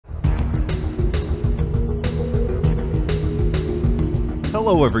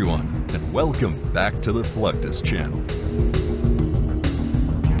Hello everyone, and welcome back to the Fluctus channel.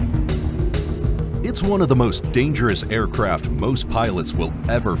 It's one of the most dangerous aircraft most pilots will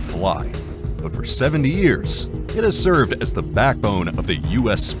ever fly, but for 70 years, it has served as the backbone of the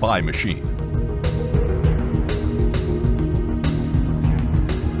US spy machine.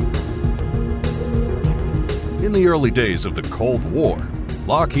 In the early days of the Cold War,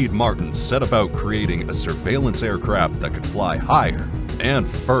 Lockheed Martin set about creating a surveillance aircraft that could fly higher and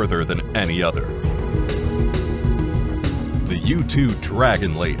further than any other. The U-2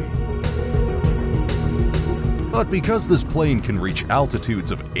 Dragon Lady. But because this plane can reach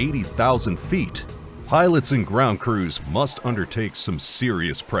altitudes of 80,000 feet, pilots and ground crews must undertake some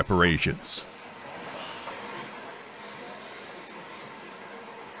serious preparations.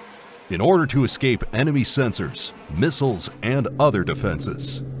 In order to escape enemy sensors, missiles, and other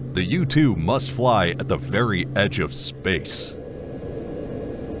defenses, the U-2 must fly at the very edge of space.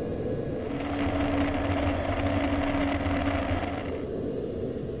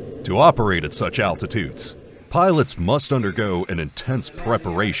 To operate at such altitudes, pilots must undergo an intense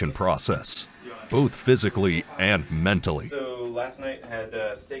preparation process, both physically and mentally. So last night had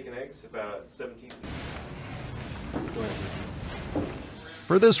steak and eggs, about 17.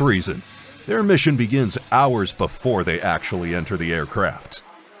 For this reason, their mission begins hours before they actually enter the aircraft.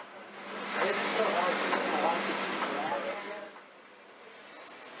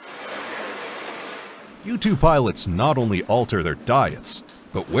 U-2 pilots not only alter their diets,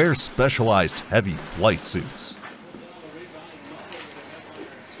 but wear specialized heavy flight suits.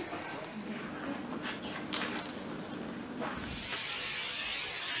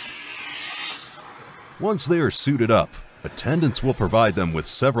 Once they are suited up, attendants will provide them with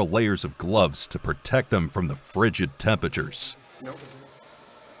several layers of gloves to protect them from the frigid temperatures. Nope.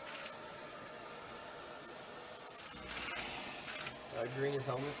 Green is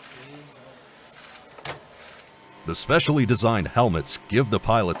helmet. The specially designed helmets give the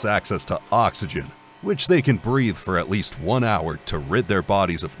pilots access to oxygen, which they can breathe for at least 1 hour to rid their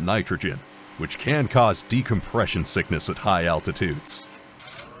bodies of nitrogen, which can cause decompression sickness at high altitudes.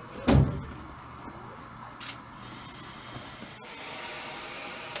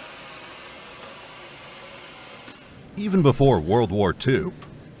 Even before World War II,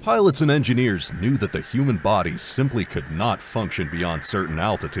 pilots and engineers knew that the human body simply could not function beyond certain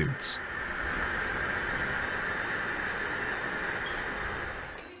altitudes.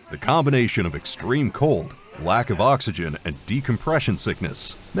 The combination of extreme cold, lack of oxygen, and decompression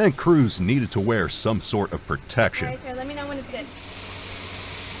sickness meant crews needed to wear some sort of protection. Alright, sir, let me know when it's good.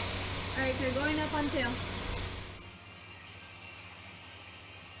 Alright, sir, going up on 2.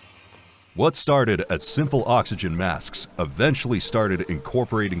 What started as simple oxygen masks eventually started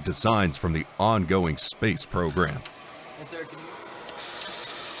incorporating designs from the ongoing space program. Yes, sir, can you...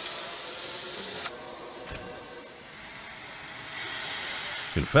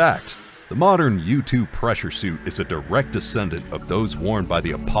 In fact, the modern U-2 pressure suit is a direct descendant of those worn by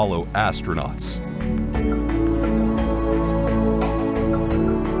the Apollo astronauts.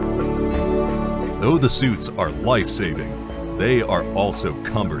 Though the suits are life-saving, they are also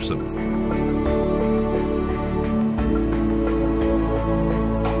cumbersome.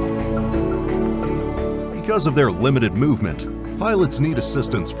 Because of their limited movement, pilots need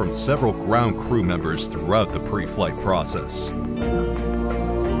assistance from several ground crew members throughout the pre-flight process.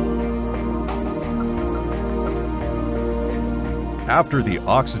 After the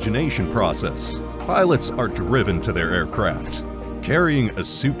oxygenation process, pilots are driven to their aircraft, carrying a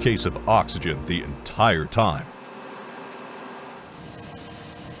suitcase of oxygen the entire time.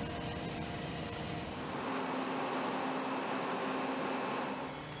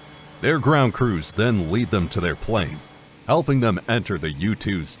 Their ground crews then lead them to their plane, helping them enter the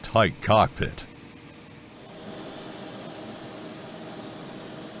U-2's tight cockpit.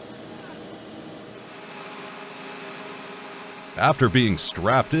 After being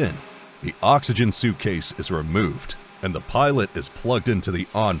strapped in, the oxygen suitcase is removed, and the pilot is plugged into the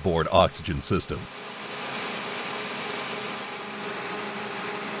onboard oxygen system.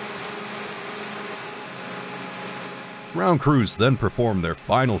 Ground crews then perform their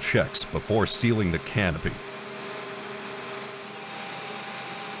final checks before sealing the canopy.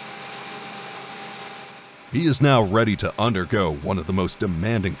 He is now ready to undergo one of the most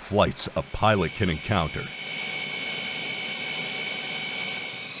demanding flights a pilot can encounter.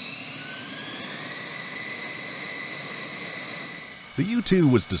 The U-2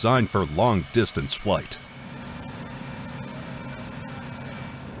 was designed for long-distance flight.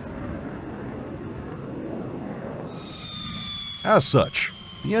 As such,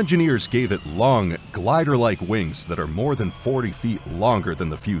 The engineers gave it long, glider-like wings that are more than 40 feet longer than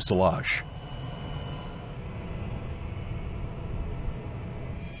the fuselage.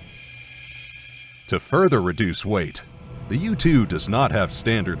 To further reduce weight, the U-2 does not have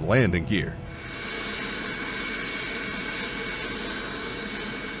standard landing gear.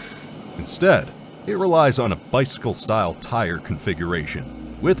 Instead, it relies on a bicycle-style tire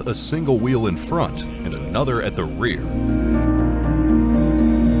configuration, with a single wheel in front and another at the rear.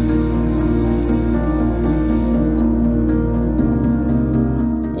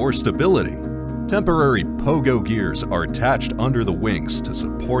 For stability, temporary pogo gears are attached under the wings to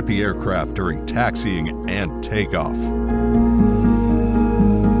support the aircraft during taxiing and takeoff.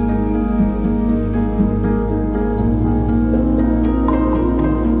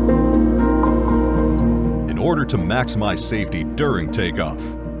 In order to maximize safety during takeoff,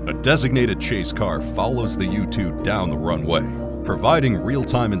 a designated chase car follows the U-2 down the runway, providing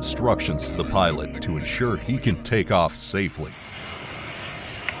real-time instructions to the pilot to ensure he can take off safely.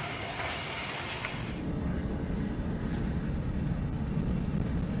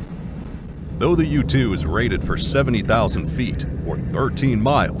 Though the U-2 is rated for 70,000 feet, or 13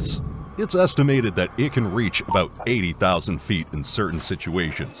 miles, it's estimated that it can reach about 80,000 feet in certain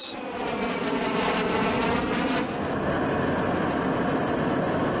situations.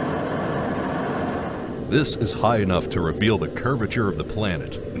 This is high enough to reveal the curvature of the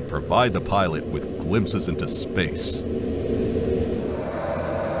planet and provide the pilot with glimpses into space.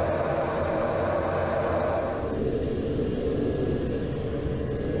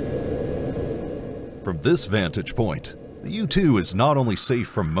 From this vantage point, the U-2 is not only safe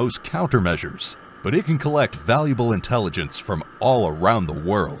from most countermeasures, but it can collect valuable intelligence from all around the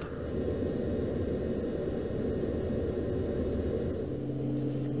world.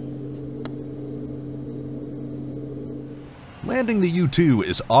 Landing the U-2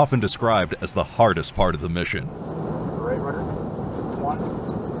 is often described as the hardest part of the mission. Right rudder.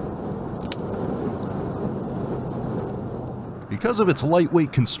 1. Because of its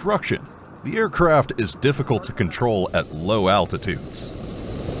lightweight construction, the aircraft is difficult to control at low altitudes.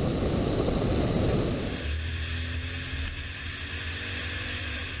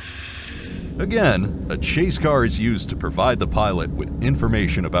 Again, a chase car is used to provide the pilot with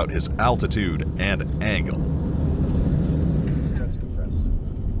information about his altitude and angle.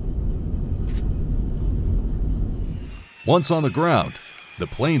 Once on the ground, the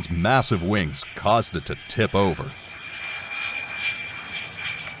plane's massive wings caused it to tip over.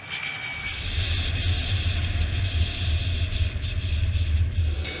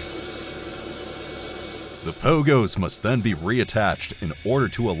 The pogos must then be reattached in order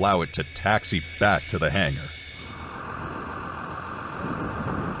to allow it to taxi back to the hangar.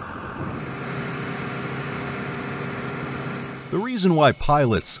 The reason why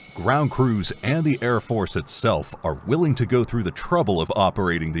pilots, ground crews, and the Air Force itself are willing to go through the trouble of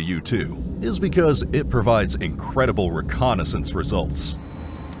operating the U-2 is because it provides incredible reconnaissance results.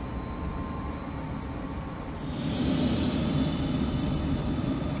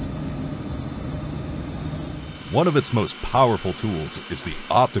 One of its most powerful tools is the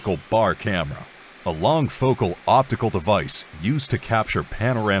Optical Bar Camera, a long-focal optical device used to capture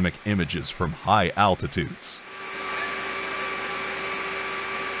panoramic images from high altitudes.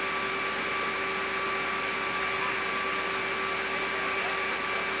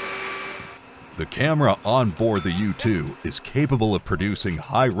 The camera on board the U-2 is capable of producing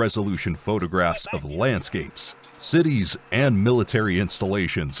high-resolution photographs of landscapes, cities, and military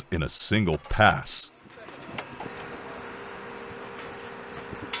installations in a single pass.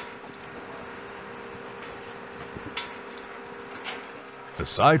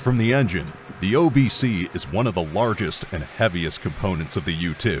 Aside from the engine, the OBC is one of the largest and heaviest components of the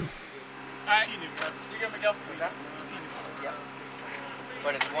U-2.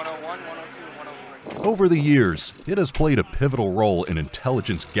 But it's 101, 102, and 103. Over the years, it has played a pivotal role in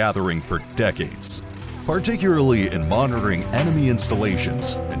intelligence gathering for decades, particularly in monitoring enemy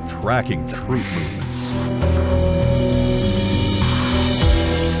installations and tracking troop movements.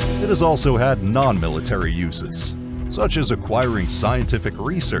 It has also had non-military uses, such as acquiring scientific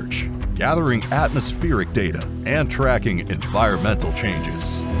research, gathering atmospheric data, and tracking environmental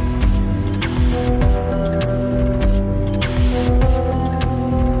changes.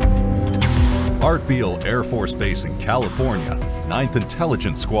 Hart Beale Air Force Base in California, 9th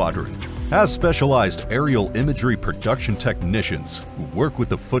Intelligence Squadron, has specialized aerial imagery production technicians who work with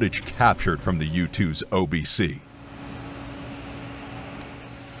the footage captured from the U-2's OBC.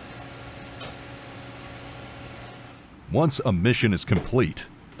 Once a mission is complete,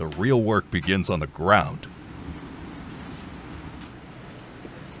 the real work begins on the ground.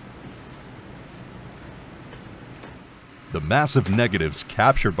 The massive negatives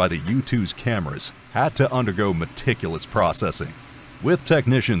captured by the U-2's cameras had to undergo meticulous processing, with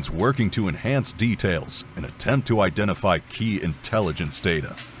technicians working to enhance details and attempt to identify key intelligence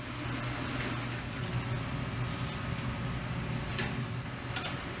data.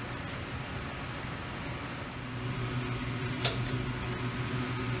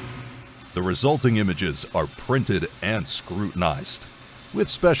 The resulting images are printed and scrutinized, with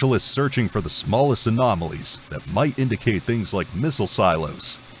specialists searching for the smallest anomalies that might indicate things like missile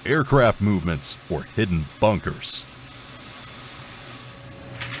silos, aircraft movements, or hidden bunkers.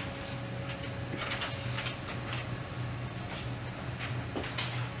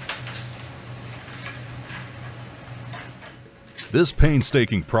 This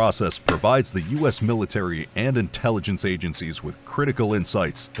painstaking process provides the U.S. military and intelligence agencies with critical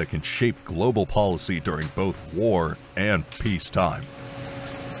insights that can shape global policy during both war and peacetime.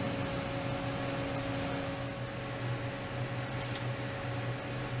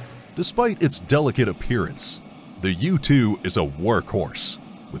 Despite its delicate appearance, the U-2 is a workhorse,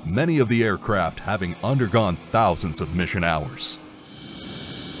 with many of the aircraft having undergone thousands of mission hours.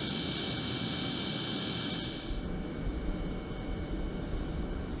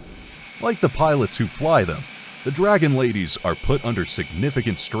 Like the pilots who fly them, the Dragon Ladies are put under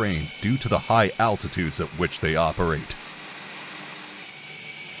significant strain due to the high altitudes at which they operate.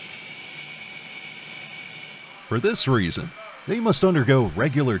 For this reason, they must undergo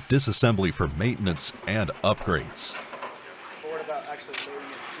regular disassembly for maintenance and upgrades. What about actually loading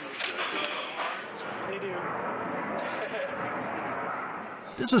it too? They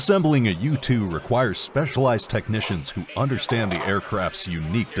do. Disassembling a U-2 requires specialized technicians who understand the aircraft's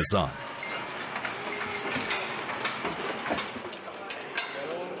unique design.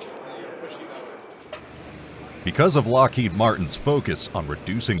 Because of Lockheed Martin's focus on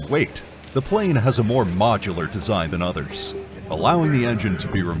reducing weight, the plane has a more modular design than others, allowing the engine to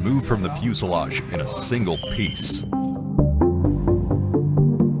be removed from the fuselage in a single piece.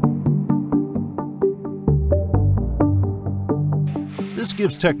 This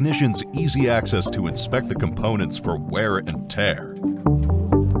gives technicians easy access to inspect the components for wear and tear.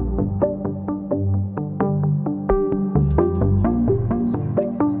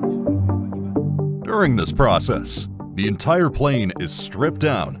 During this process, the entire plane is stripped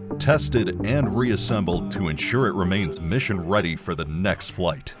down, tested, and reassembled to ensure it remains mission ready for the next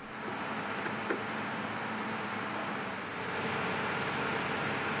flight.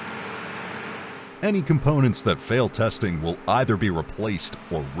 Any components that fail testing will either be replaced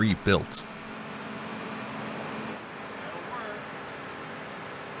or rebuilt.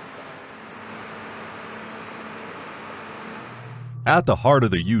 At the heart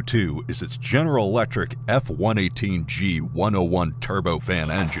of the U-2 is its General Electric F-118G-101 turbofan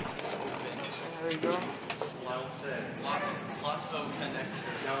engine. There you go.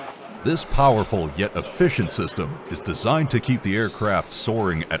 This powerful yet efficient system is designed to keep the aircraft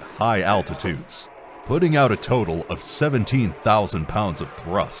soaring at high altitudes, putting out a total of 17,000 pounds of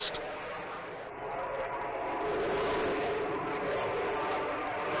thrust.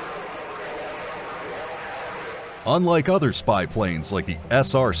 Unlike other spy planes like the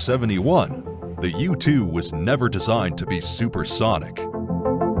SR-71, the U-2 was never designed to be supersonic.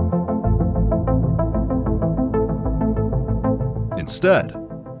 Instead,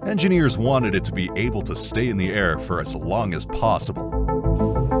 engineers wanted it to be able to stay in the air for as long as possible.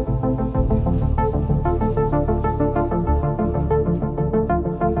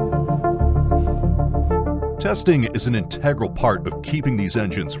 Testing is an integral part of keeping these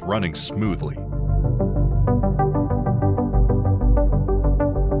engines running smoothly.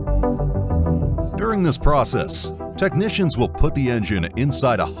 During this process, technicians will put the engine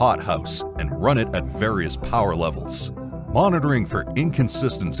inside a hothouse and run it at various power levels, monitoring for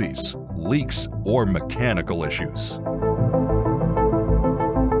inconsistencies, leaks, or mechanical issues.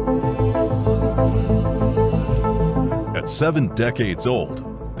 At 7 decades old,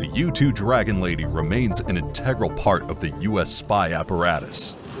 the U-2 Dragon Lady remains an integral part of the U.S. spy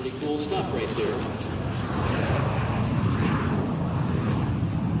apparatus. Pretty cool stuff right there.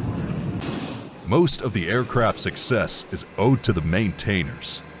 Most of the aircraft's success is owed to the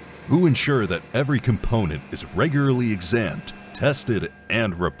maintainers, who ensure that every component is regularly examined, tested,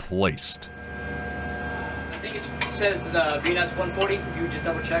 and replaced. I think it says the VNS 140. You just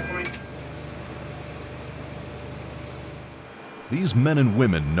double check for me. These men and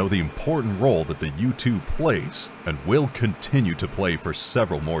women know the important role that the U-2 plays and will continue to play for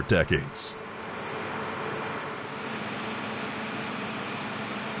several more decades.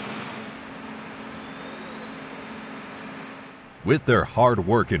 With their hard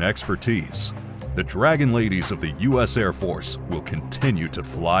work and expertise, the Dragon Ladies of the U.S. Air Force will continue to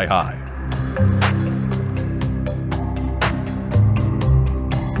fly high.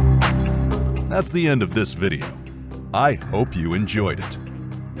 That's the end of this video. I hope you enjoyed it.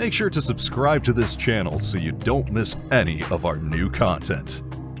 Make sure to subscribe to this channel so you don't miss any of our new content.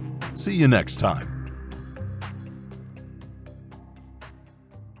 See you next time.